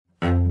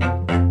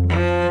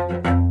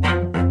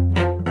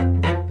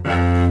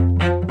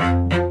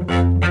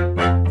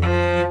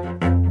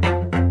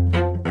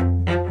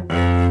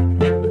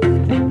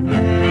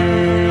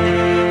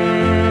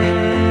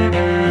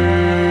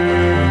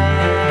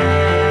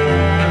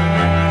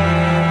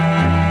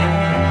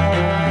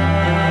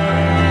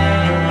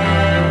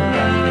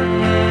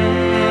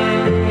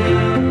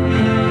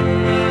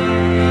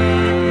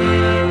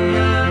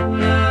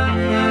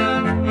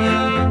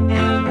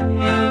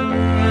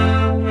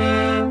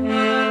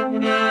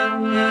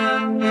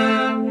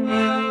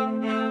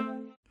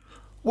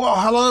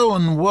Well, hello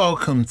and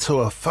welcome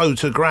to A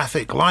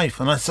Photographic Life,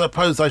 and I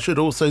suppose I should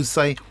also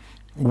say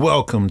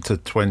welcome to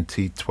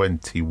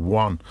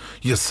 2021.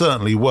 You're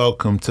certainly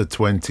welcome to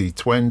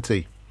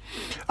 2020.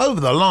 Over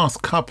the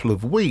last couple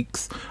of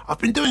weeks, I've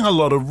been doing a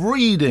lot of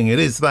reading. It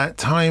is that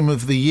time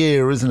of the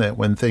year, isn't it,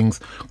 when things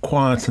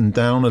quieten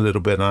down a little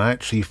bit, and I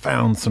actually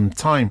found some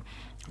time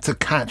to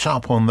catch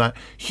up on that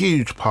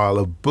huge pile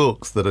of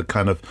books that had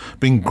kind of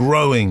been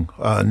growing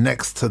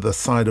next to the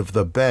side of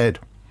the bed.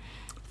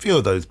 Few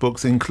of those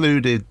books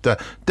included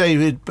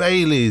David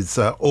Bailey's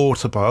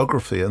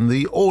autobiography and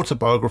the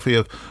autobiography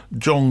of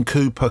John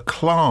Cooper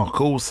Clarke,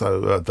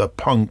 also the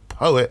punk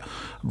poet,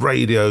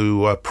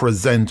 radio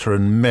presenter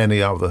and many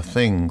other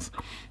things.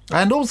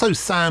 And also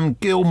Sam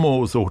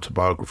Gilmore's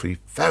autobiography,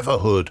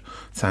 Featherhood.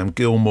 Sam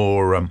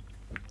Gilmore, an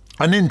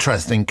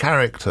interesting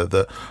character,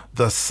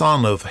 the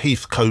son of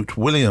Heathcote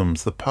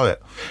Williams, the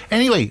poet.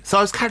 Anyway, so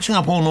I was catching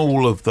up on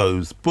all of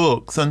those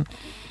books, and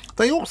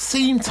they all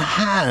seem to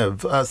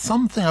have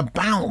something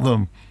about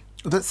them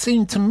that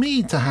seemed to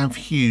me to have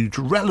huge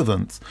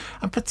relevance,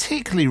 and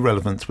particularly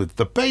relevance with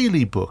the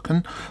Bailey book.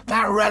 And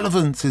that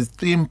relevance is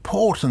the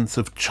importance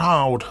of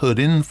childhood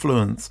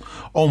influence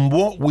on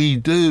what we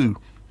do,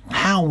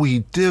 how we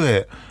do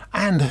it,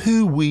 and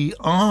who we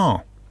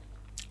are.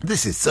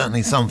 This is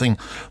certainly something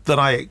that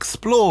I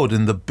explored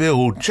in the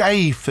Bill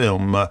J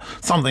film,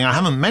 something I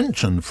haven't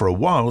mentioned for a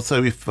while.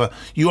 So if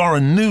you are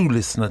a new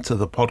listener to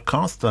the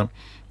podcast,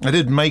 I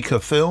did make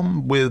a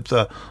film with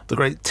the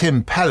great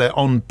Tim Pellet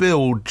on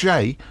Bill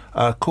J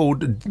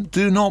called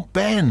Do Not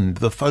Bend,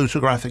 the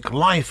photographic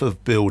life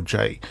of Bill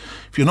J.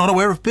 If you're not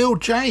aware of Bill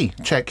J,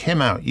 check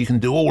him out. You can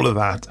do all of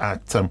that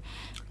at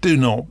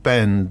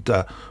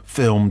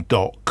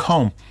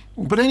donotbendfilm.com.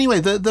 But anyway,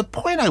 the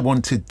point I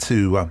wanted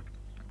to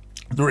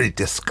really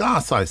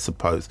discuss, I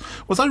suppose,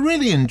 was I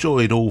really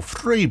enjoyed all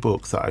three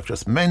books that I've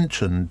just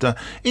mentioned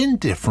in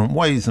different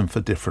ways and for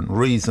different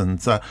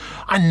reasons.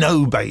 I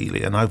know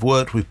Bailey, and I've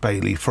worked with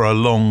Bailey for a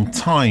long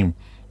time,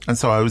 and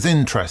so I was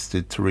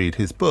interested to read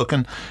his book.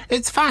 And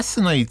it's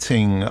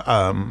fascinating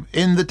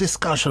in the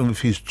discussion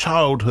of his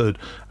childhood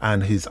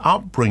and his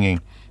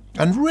upbringing,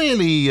 and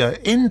really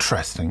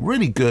interesting,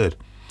 really good.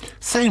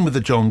 Same with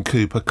the John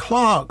Cooper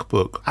Clarke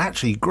book,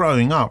 actually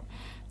growing up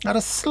at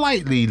a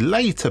slightly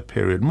later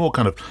period, more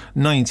kind of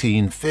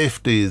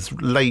 1950s,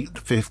 late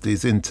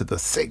 50s into the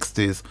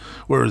 60s,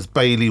 whereas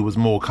Bailey was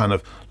more kind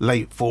of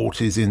late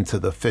 40s into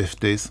the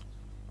 50s.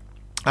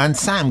 And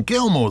Sam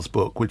Gilmore's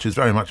book, which is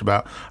very much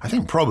about, I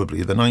think,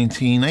 probably the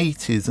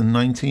 1980s and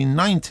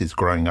 1990s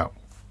growing up.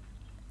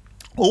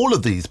 All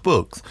of these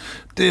books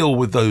deal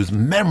with those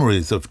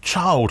memories of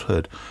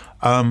childhood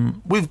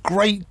with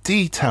great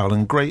detail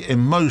and great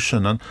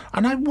emotion, and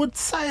I would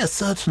say a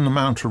certain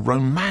amount of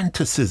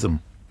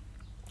romanticism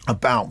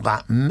about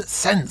that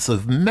sense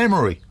of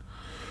memory.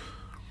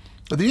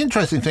 But the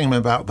interesting thing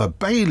about the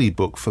Bailey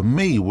book for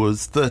me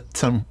was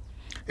that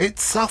it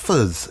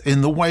suffers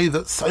in the way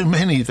that so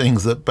many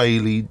things that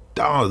Bailey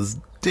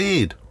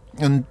did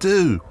and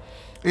do,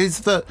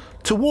 is that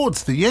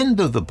towards the end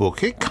of the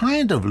book it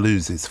kind of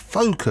loses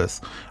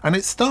focus, and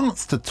it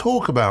starts to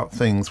talk about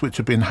things which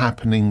have been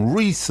happening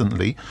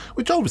recently,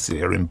 which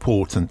obviously are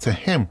important to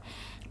him,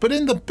 but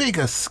in the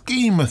bigger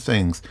scheme of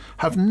things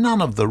have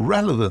none of the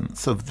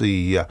relevance of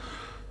the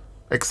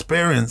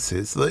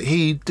experiences that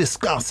he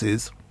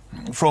discusses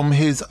from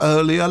his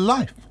earlier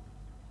life.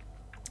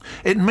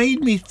 It made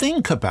me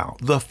think about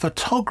the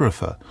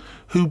photographer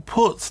who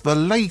puts the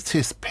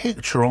latest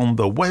picture on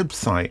the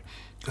website,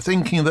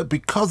 thinking that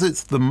because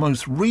it's the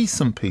most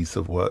recent piece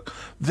of work,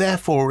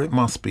 therefore it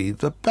must be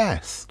the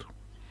best.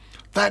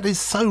 That is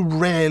so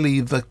rarely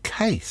the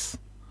case.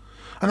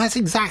 And that's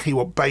exactly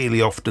what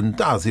Bailey often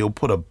does. He'll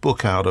put a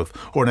book out of,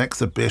 or an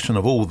exhibition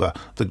of all the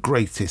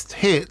greatest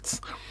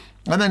hits,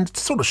 and then to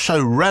sort of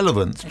show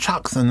relevance,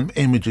 chuck some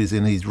images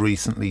in he's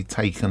recently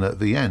taken at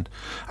the end.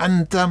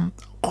 And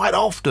quite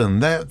often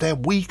they're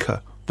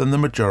weaker than the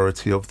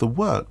majority of the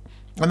work,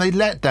 and they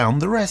let down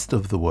the rest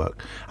of the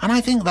work. And I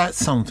think that's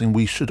something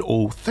we should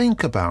all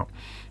think about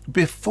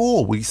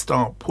before we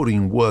start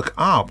putting work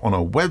up on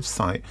a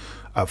website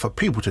for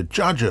people to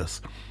judge us.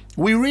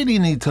 We really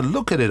need to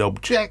look at it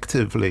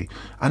objectively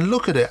and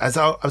look at it as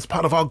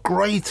part of our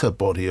greater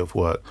body of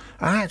work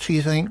and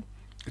actually think,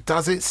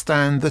 does it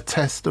stand the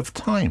test of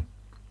time?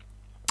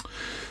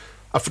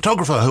 A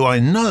photographer who I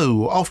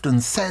know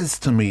often says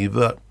to me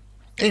that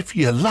if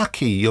you're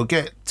lucky, you'll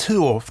get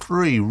 2 or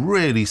 3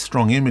 really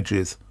strong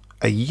images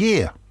a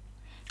year.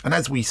 And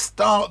as we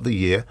start the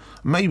year,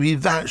 maybe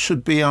that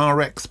should be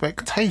our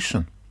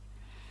expectation.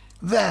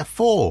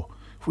 Therefore,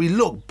 if we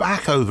look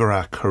back over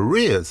our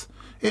careers,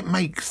 it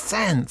makes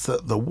sense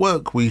that the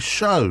work we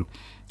show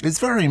is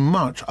very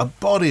much a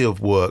body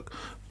of work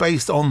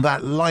based on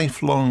that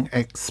lifelong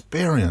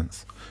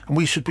experience. And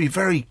we should be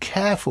very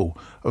careful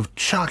of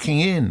chucking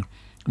in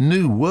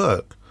new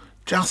work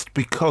just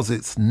because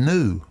it's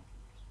new.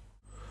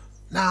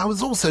 Now, I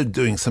was also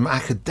doing some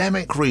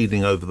academic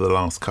reading over the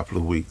last couple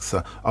of weeks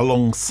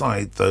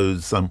alongside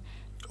those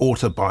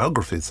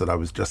autobiographies that I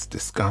was just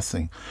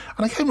discussing,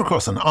 and I came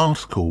across an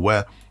article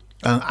where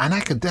an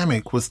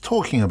academic was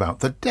talking about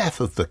the death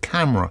of the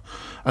camera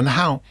and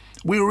how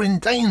we were in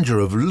danger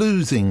of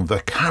losing the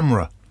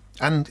camera.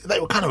 And they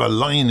were kind of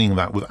aligning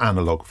that with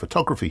analog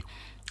photography.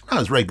 Now,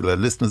 as regular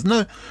listeners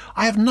know,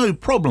 I have no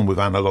problem with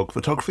analog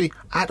photography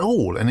at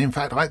all. And in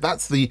fact,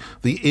 that's the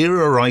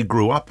era I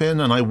grew up in,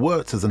 and I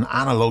worked as an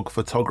analog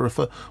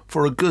photographer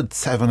for a good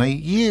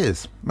 7-8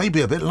 years, maybe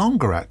a bit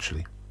longer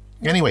actually.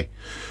 Anyway,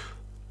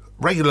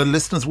 regular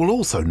listeners will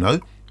also know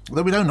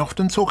that we don't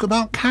often talk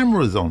about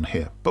cameras on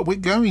here, but we're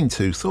going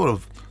to, sort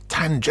of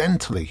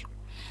tangentially.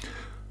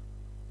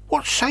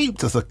 What shape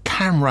does a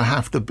camera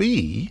have to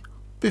be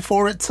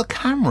before it's a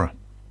camera?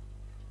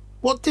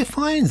 What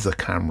defines a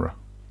camera?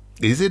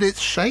 Is it its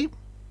shape?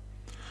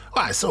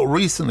 Well, I saw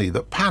recently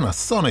that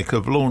Panasonic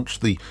have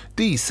launched the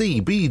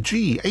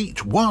DC-BG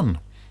H1,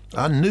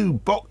 a new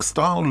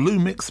box-style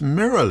Lumix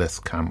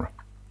mirrorless camera,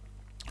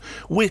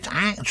 which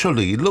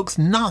actually looks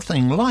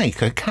nothing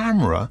like a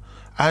camera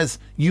as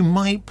you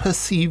might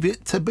perceive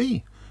it to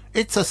be.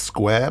 It's a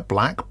square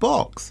black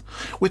box,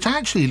 which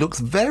actually looks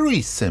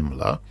very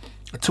similar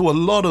to a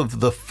lot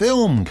of the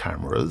film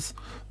cameras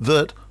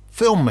that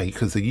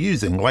filmmakers are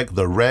using, like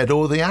the Red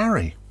or the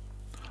Arri.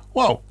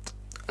 Well,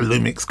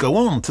 Lumix go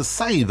on to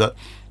say that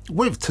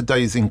with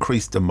today's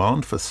increased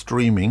demand for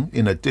streaming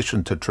in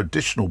addition to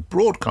traditional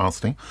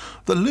broadcasting,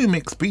 the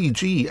Lumix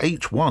BG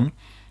H1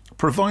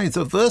 provides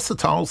a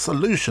versatile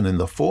solution in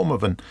the form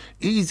of an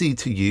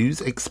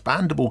easy-to-use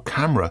expandable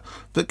camera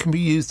that can be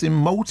used in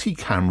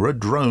multi-camera,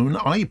 drone,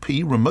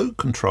 IP, remote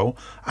control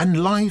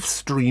and live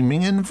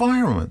streaming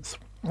environments.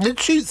 It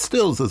shoots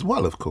stills as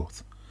well, of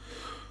course.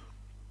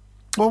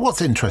 Well,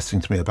 what's interesting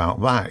to me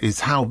about that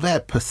is how they're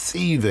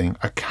perceiving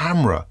a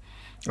camera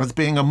as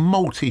being a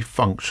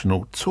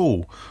multifunctional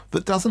tool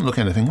that doesn't look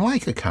anything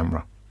like a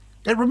camera.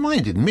 It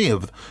reminded me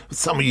of,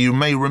 some of you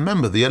may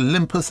remember, the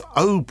Olympus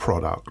O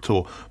product,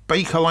 or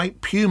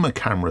Bakelite Puma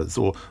cameras,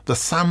 or the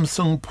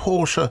Samsung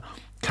Porsche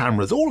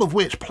cameras, all of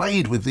which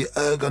played with the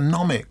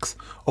ergonomics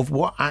of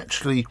what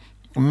actually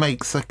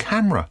makes a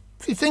camera.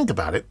 If you think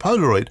about it,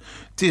 Polaroid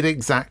did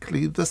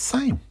exactly the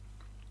same.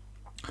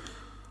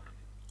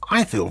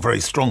 I feel very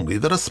strongly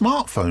that a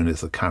smartphone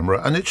is a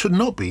camera, and it should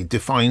not be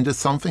defined as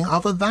something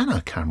other than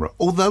a camera,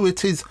 although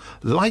it is,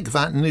 like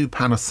that new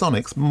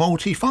Panasonic's,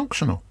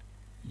 multifunctional.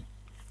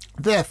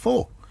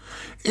 Therefore,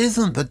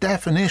 isn't the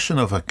definition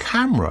of a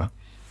camera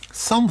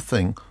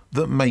something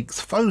that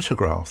makes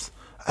photographs,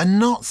 and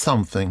not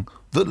something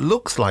that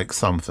looks like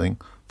something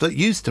that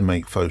used to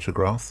make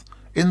photographs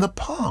in the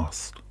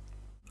past?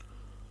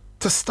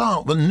 To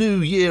start the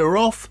new year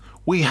off,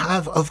 we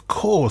have, of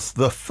course,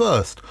 the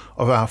first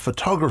of our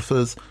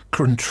photographers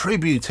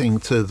contributing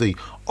to the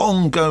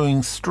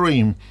ongoing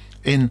stream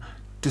in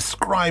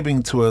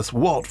describing to us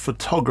what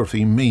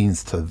photography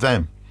means to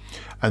them.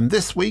 And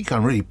this week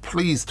I'm really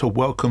pleased to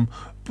welcome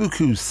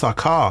Buku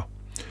Sarkar,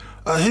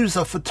 who's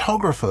a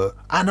photographer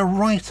and a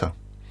writer.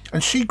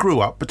 And she grew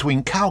up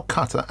between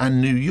Calcutta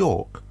and New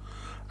York.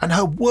 And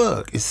her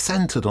work is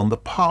centred on the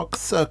Park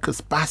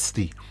Circus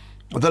Basti,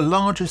 the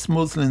largest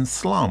Muslim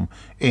slum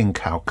in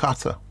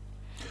Calcutta.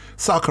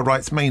 Sarkar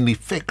writes mainly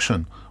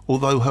fiction,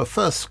 although her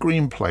first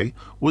screenplay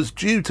was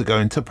due to go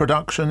into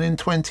production in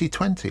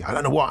 2020. I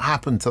don't know what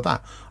happened to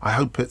that. I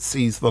hope it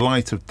sees the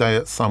light of day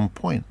at some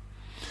point.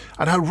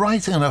 And her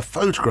writing and her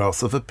photographs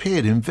have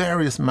appeared in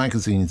various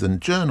magazines and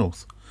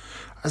journals.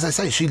 As I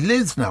say, she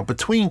lives now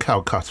between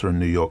Calcutta and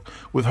New York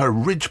with her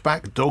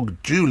ridgeback dog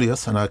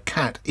Julius and her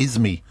cat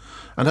Ismi.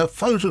 And her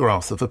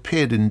photographs have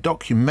appeared in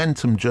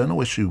Documentum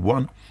Journal issue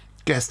 1,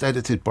 guest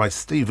edited by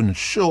Stephen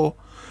Shaw,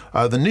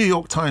 the New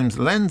York Times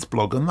Lens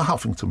blog and the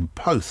Huffington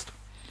Post.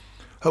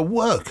 Her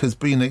work has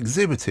been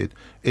exhibited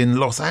in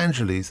Los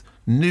Angeles,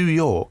 New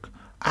York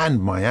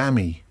and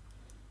Miami.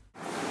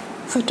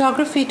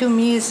 Photography to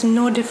me is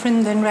no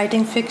different than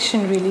writing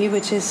fiction, really,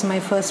 which is my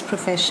first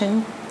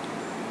profession.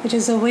 It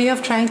is a way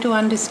of trying to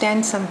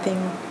understand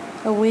something,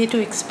 a way to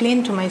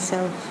explain to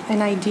myself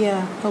an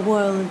idea, a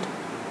world,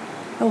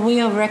 a way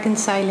of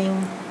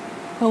reconciling,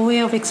 a way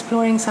of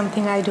exploring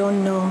something I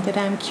don't know that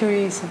I'm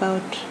curious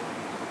about.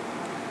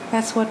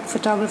 That's what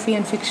photography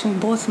and fiction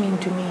both mean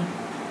to me.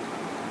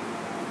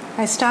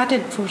 I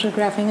started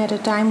photographing at a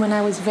time when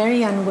I was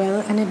very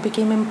unwell and it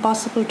became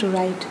impossible to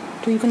write,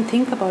 to even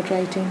think about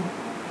writing.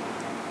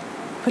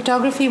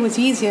 Photography was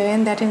easier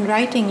in that in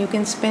writing you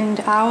can spend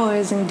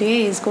hours and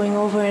days going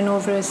over and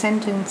over a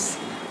sentence,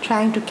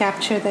 trying to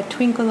capture that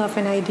twinkle of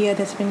an idea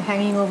that's been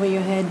hanging over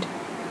your head.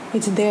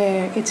 It's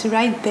there, it's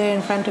right there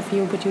in front of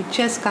you, but you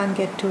just can't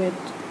get to it.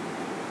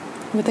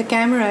 With a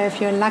camera, if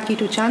you're lucky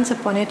to chance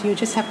upon it, you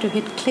just have to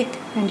hit click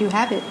and you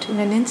have it in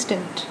an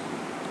instant.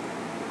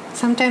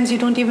 Sometimes you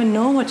don't even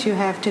know what you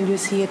have till you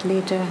see it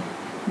later,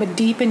 but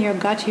deep in your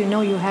gut you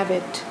know you have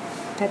it.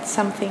 That's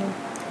something.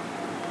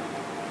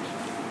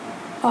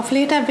 Of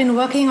late I've been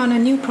working on a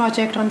new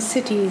project on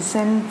cities,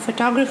 and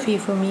photography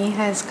for me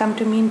has come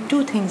to mean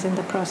two things in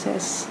the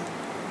process: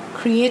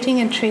 creating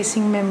and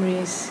tracing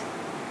memories.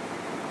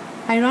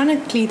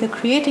 Ironically, the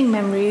creating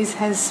memories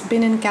has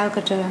been in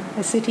Calcutta,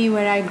 a city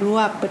where I grew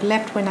up but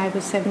left when I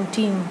was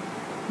 17,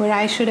 where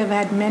I should have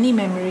had many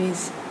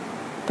memories.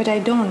 But I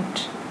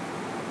don't.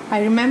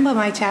 I remember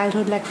my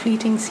childhood like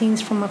fleeting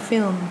scenes from a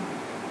film.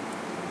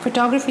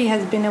 Photography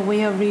has been a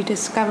way of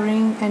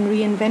rediscovering and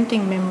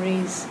reinventing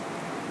memories,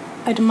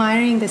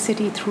 admiring the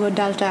city through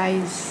adult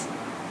eyes,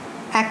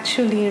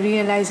 actually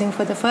realizing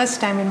for the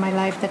first time in my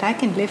life that I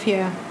can live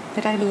here,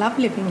 that I love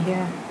living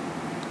here.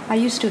 I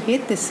used to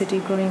hate this city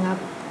growing up.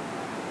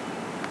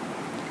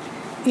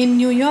 In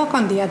New York,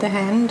 on the other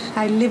hand,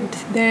 I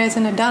lived there as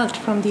an adult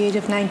from the age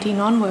of 19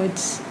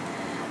 onwards.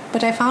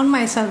 But I found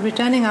myself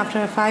returning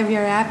after a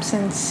 5-year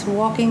absence,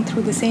 walking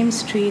through the same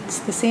streets,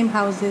 the same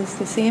houses,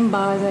 the same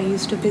bars I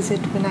used to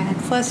visit when I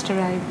had first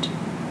arrived.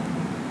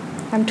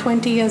 I'm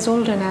 20 years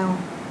older now,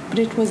 but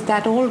it was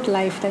that old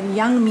life, that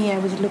young me I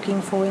was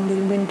looking for in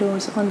the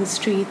windows, on the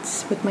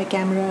streets, with my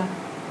camera.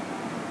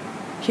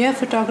 Here,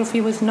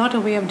 photography was not a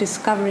way of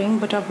discovering,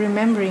 but of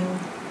remembering,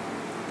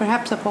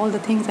 perhaps of all the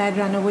things I had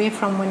run away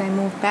from when I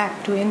moved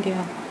back to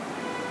India.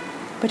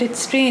 But it's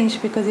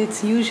strange because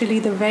it's usually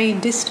the very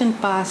distant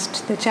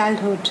past, the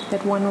childhood,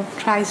 that one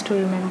tries to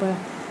remember,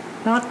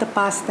 not the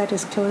past that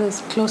is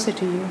closer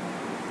to you.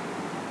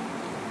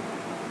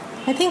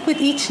 I think with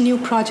each new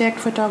project,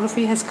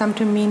 photography has come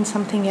to mean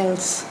something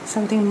else,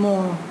 something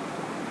more.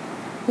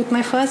 With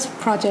my first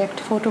project,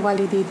 Photo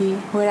Wali Didi,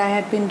 where I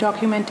had been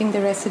documenting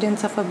the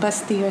residents of a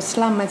basti or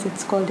slum as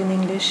it's called in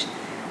English,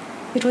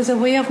 it was a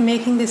way of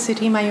making the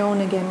city my own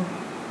again.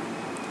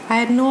 I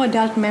had no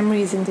adult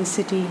memories in this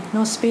city,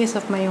 no space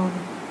of my own.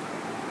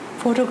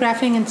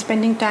 Photographing and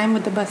spending time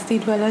with the basti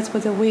dwellers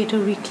was a way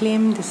to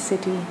reclaim this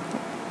city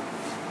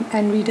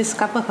and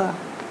rediscover her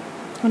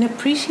and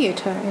appreciate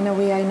her in a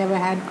way I never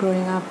had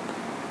growing up.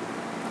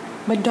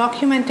 But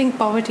documenting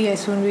poverty, I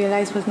soon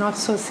realized, was not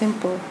so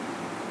simple.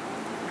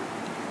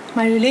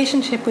 My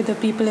relationship with the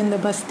people in the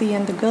basti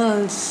and the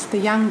girls, the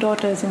young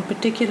daughters in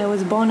particular,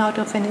 was born out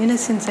of an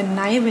innocence and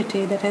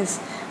naivete that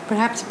has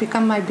perhaps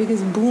become my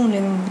biggest boon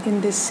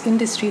in this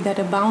industry that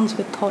abounds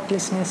with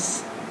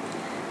thoughtlessness.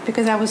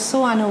 Because I was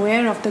so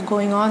unaware of the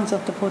going-ons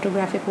of the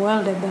photographic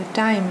world at that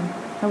time.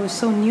 I was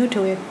so new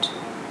to it.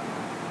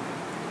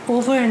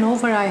 Over and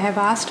over I have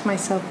asked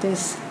myself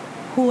this: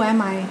 who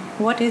am I?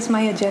 What is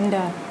my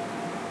agenda?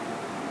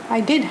 I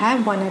did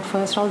have one at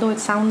first, although it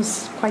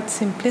sounds quite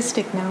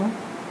simplistic now.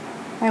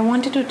 I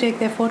wanted to take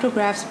their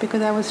photographs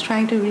because I was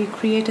trying to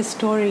recreate a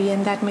story,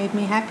 and that made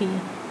me happy.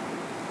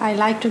 I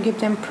liked to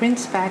give them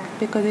prints back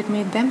because it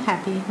made them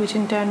happy, which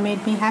in turn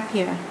made me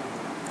happier.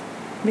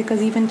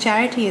 Because even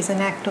charity is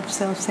an act of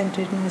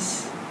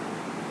self-centeredness.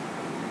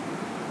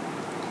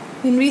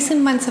 In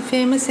recent months, a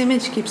famous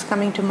image keeps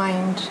coming to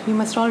mind. You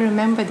must all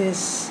remember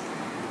this.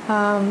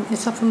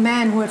 It's of a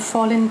man who had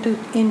fallen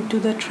into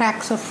the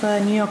tracks of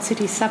a New York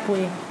City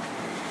subway.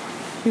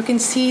 You can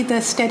see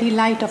the steady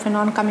light of an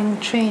oncoming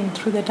train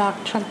through the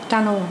dark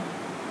tunnel.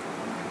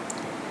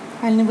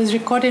 And it was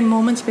recorded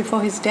moments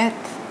before his death.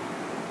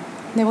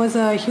 There was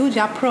a huge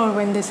uproar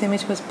when this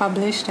image was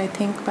published, I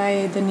think,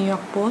 by the New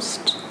York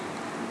Post.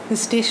 The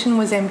station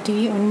was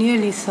empty, or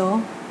nearly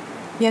so.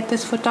 Yet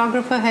this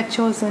photographer had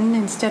chosen,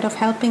 instead of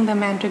helping the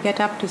man to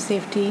get up to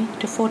safety,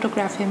 to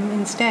photograph him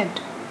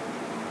instead.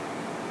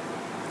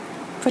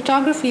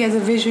 Photography as a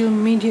visual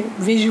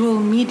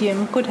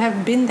medium could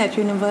have been that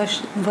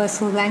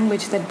universal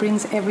language that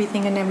brings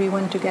everything and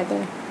everyone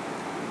together.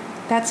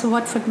 That's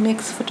what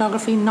makes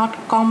photography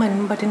not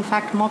common, but in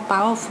fact more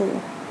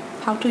powerful.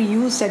 How to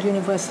use that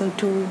universal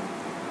tool.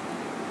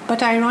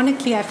 But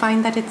ironically, I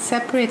find that it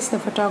separates the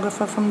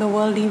photographer from the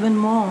world even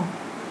more.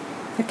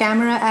 The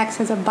camera acts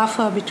as a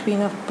buffer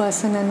between a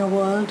person and the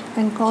world,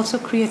 and also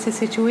creates a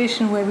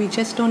situation where we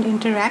just don't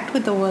interact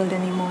with the world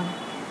anymore.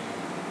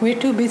 We're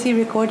too busy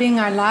recording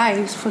our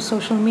lives for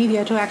social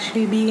media to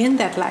actually be in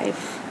that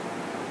life.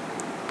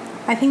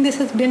 I think this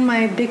has been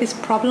my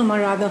biggest problem, or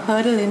rather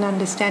hurdle, in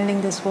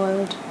understanding this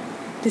world.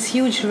 This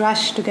huge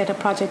rush to get a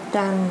project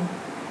done,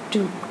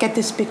 to get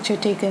this picture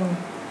taken.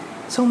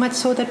 So much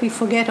so that we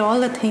forget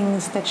all the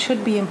things that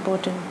should be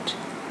important.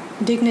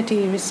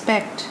 Dignity,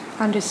 respect,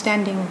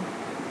 understanding.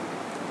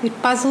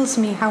 It puzzles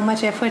me how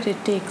much effort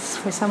it takes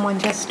for someone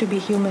just to be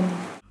human.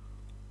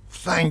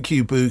 Thank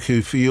you,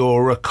 Buku, for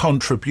your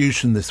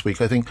contribution this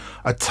week. I think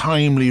a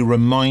timely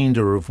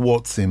reminder of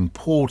what's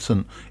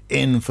important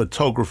in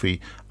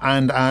photography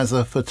and as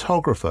a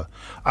photographer.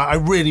 I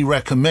really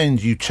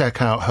recommend you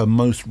check out her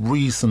most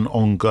recent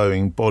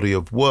ongoing body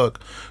of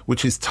work,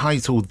 which is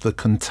titled The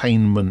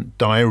Containment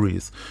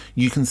Diaries.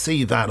 You can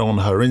see that on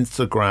her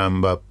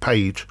Instagram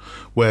page,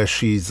 where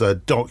she's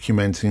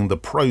documenting the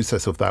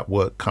process of that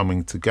work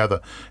coming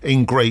together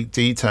in great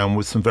detail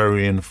with some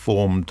very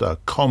informed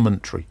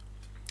commentary.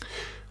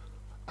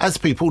 As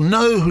people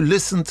know who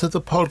listen to the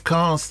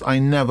podcast, I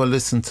never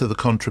listen to the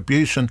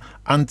contribution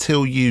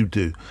until you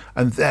do.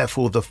 And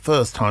therefore, the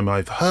first time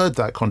I've heard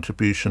that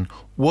contribution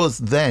was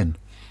then.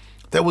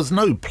 There was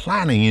no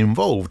planning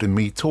involved in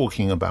me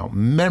talking about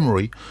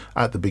memory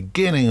at the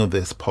beginning of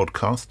this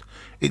podcast.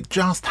 It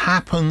just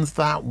happens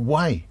that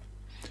way.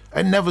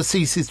 It never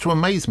ceases to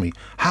amaze me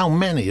how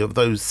many of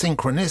those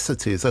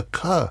synchronicities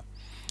occur.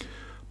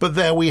 But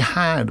there we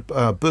had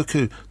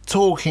Buku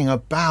talking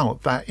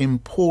about that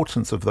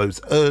importance of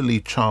those early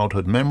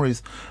childhood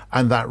memories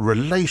and that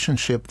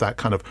relationship, that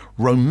kind of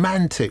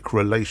romantic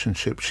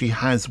relationship she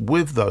has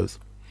with those.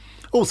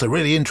 Also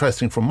really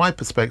interesting from my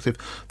perspective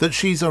that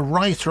she's a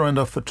writer and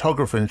a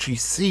photographer, and she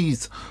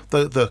sees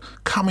the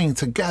coming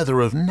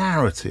together of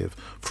narrative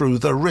through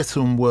the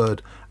written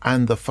word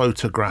and the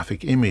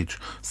photographic image,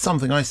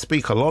 something I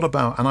speak a lot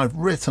about and I've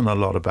written a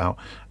lot about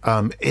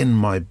in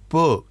my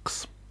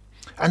books.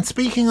 And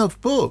speaking of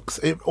books,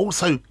 it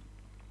also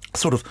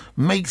sort of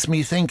makes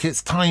me think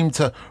it's time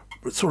to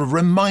sort of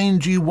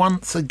remind you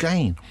once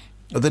again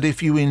that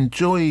if you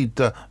enjoyed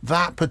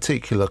that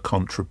particular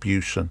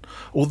contribution,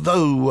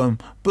 although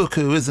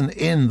Buku isn't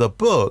in the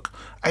book,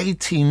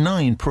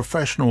 89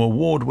 professional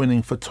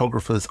award-winning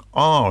photographers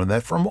are, and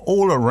they're from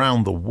all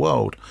around the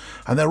world,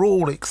 and they're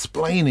all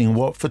explaining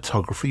what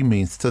photography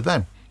means to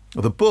them.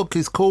 The book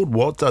is called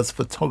What Does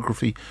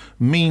Photography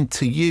Mean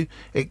to You?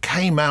 It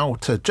came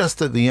out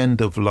just at the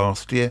end of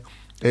last year.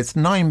 It's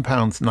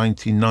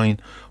 £9.99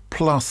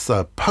 plus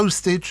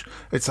postage.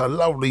 It's a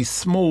lovely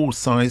small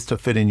size to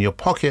fit in your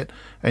pocket,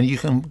 and you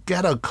can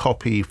get a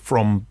copy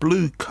from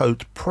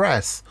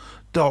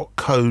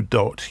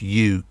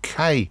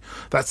bluecoatpress.co.uk.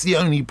 That's the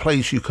only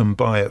place you can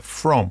buy it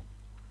from.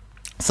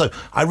 So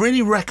I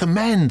really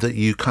recommend that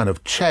you kind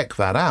of check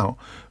that out,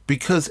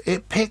 because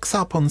it picks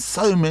up on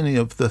so many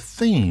of the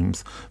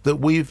themes that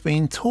we've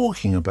been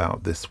talking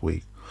about this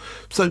week.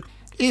 So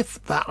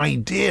if that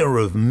idea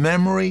of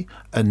memory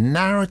and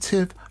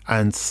narrative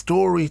and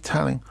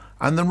storytelling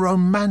and the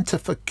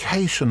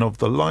romantification of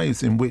the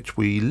lives in which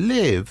we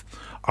live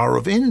are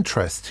of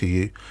interest to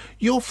you,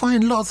 you'll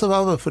find lots of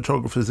other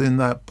photographers in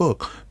that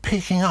book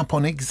picking up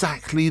on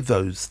exactly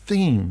those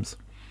themes.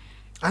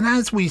 And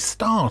as we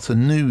start a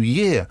new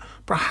year,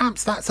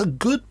 perhaps that's a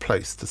good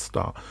place to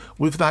start,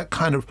 with that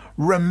kind of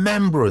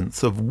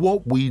remembrance of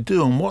what we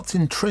do and what's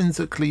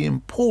intrinsically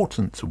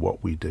important to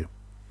what we do.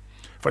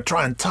 If I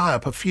try and tie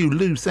up a few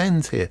loose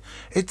ends here,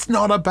 it's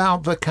not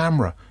about the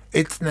camera.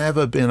 It's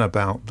never been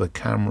about the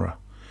camera.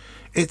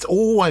 It's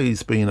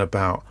always been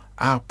about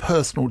our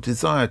personal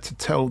desire to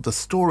tell the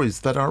stories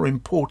that are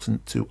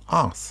important to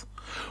us.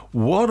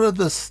 What are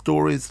the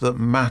stories that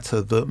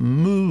matter, that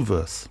move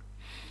us?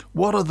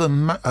 What are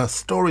the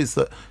stories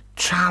that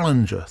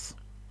challenge us,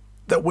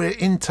 that we're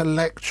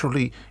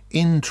intellectually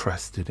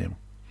interested in?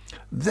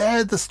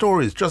 They're the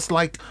stories, just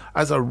like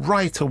as a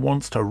writer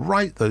wants to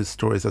write those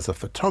stories, as a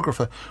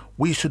photographer,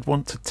 we should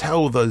want to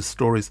tell those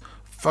stories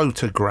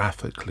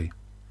photographically.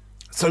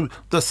 So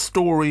the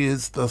story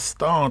is the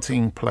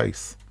starting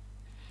place,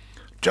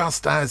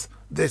 just as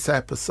this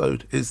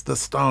episode is the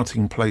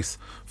starting place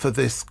for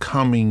this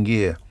coming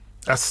year.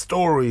 A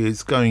story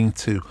is going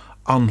to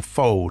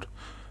unfold,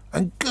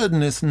 and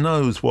goodness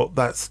knows what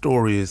that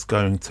story is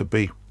going to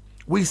be.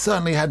 We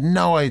certainly had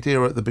no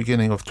idea at the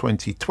beginning of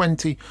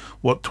 2020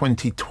 what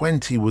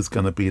 2020 was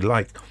going to be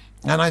like.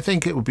 And I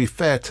think it would be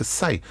fair to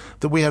say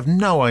that we have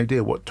no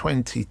idea what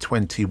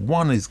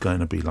 2021 is going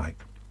to be like.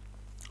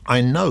 I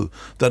know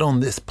that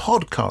on this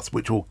podcast,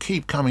 which will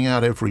keep coming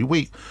out every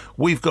week,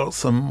 we've got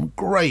some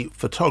great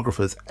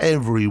photographers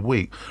every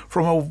week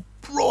from a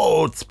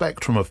broad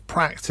spectrum of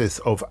practice,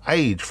 of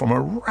age, from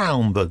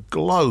around the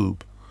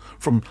globe.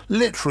 From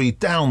literally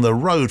down the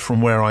road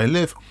from where I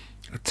live,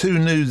 to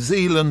New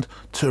Zealand,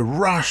 to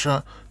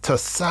Russia, to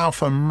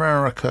South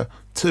America,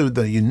 to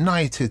the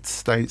United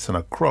States and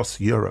across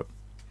Europe.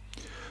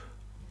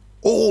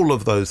 All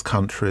of those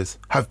countries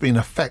have been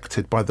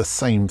affected by the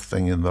same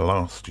thing in the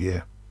last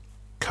year,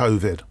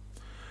 COVID.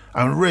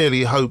 I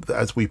really hope that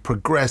as we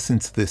progress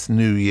into this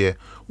new year,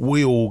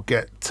 we all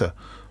get to,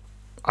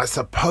 I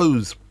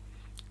suppose,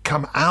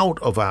 come out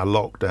of our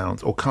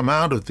lockdowns or come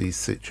out of these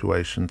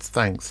situations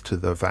thanks to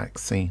the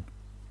vaccine.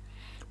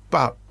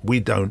 But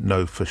we don't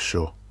know for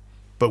sure.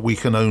 But we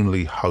can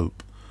only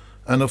hope.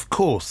 And of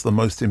course, the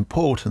most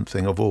important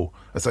thing of all,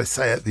 as I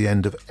say at the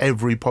end of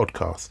every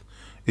podcast,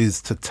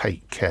 is to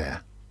take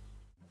care.